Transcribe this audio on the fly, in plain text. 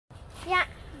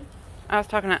I was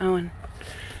talking to Owen.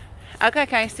 Okay,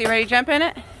 Casey, ready to jump in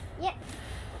it? Yep.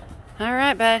 All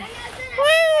right, bud.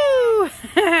 Woo!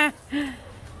 Let's get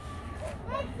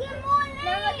more leaves.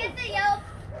 Now look at the yellow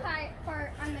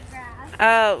part on the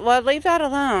grass. Well, leave that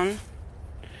alone.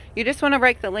 You just want to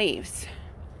rake the leaves.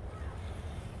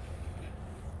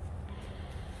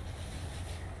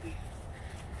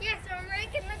 Yes, I'm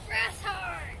raking the grass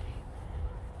hard.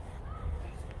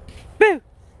 Boo!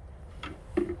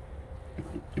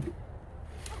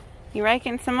 You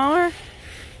raking some more?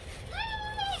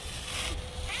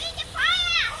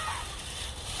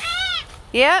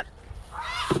 Yep.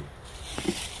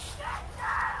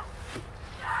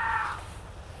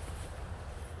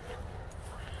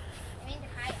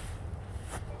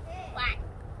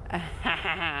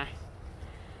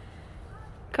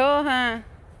 Cool, huh?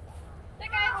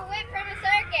 Look, I have a whip from a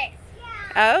circus.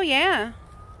 Oh, yeah.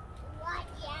 What?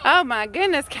 Yeah. Oh, my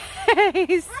goodness, Case. I have a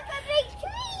big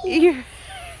tree. You...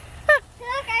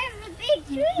 Look, I have a big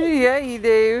tree. Yeah, you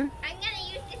do. I'm going to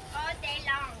use this all day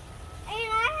long. And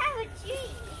I have a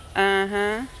tree.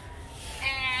 Uh-huh.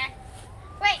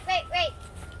 Wait.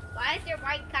 Why is there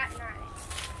white cotton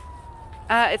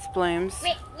on it? It's blooms.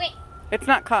 Wait. It's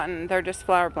not cotton. They're just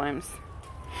flower blooms.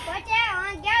 Watch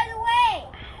out, get away.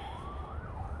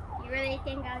 You really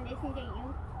think I'll listen to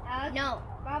you? No.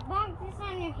 I'll bonk this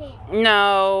on your head.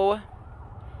 No.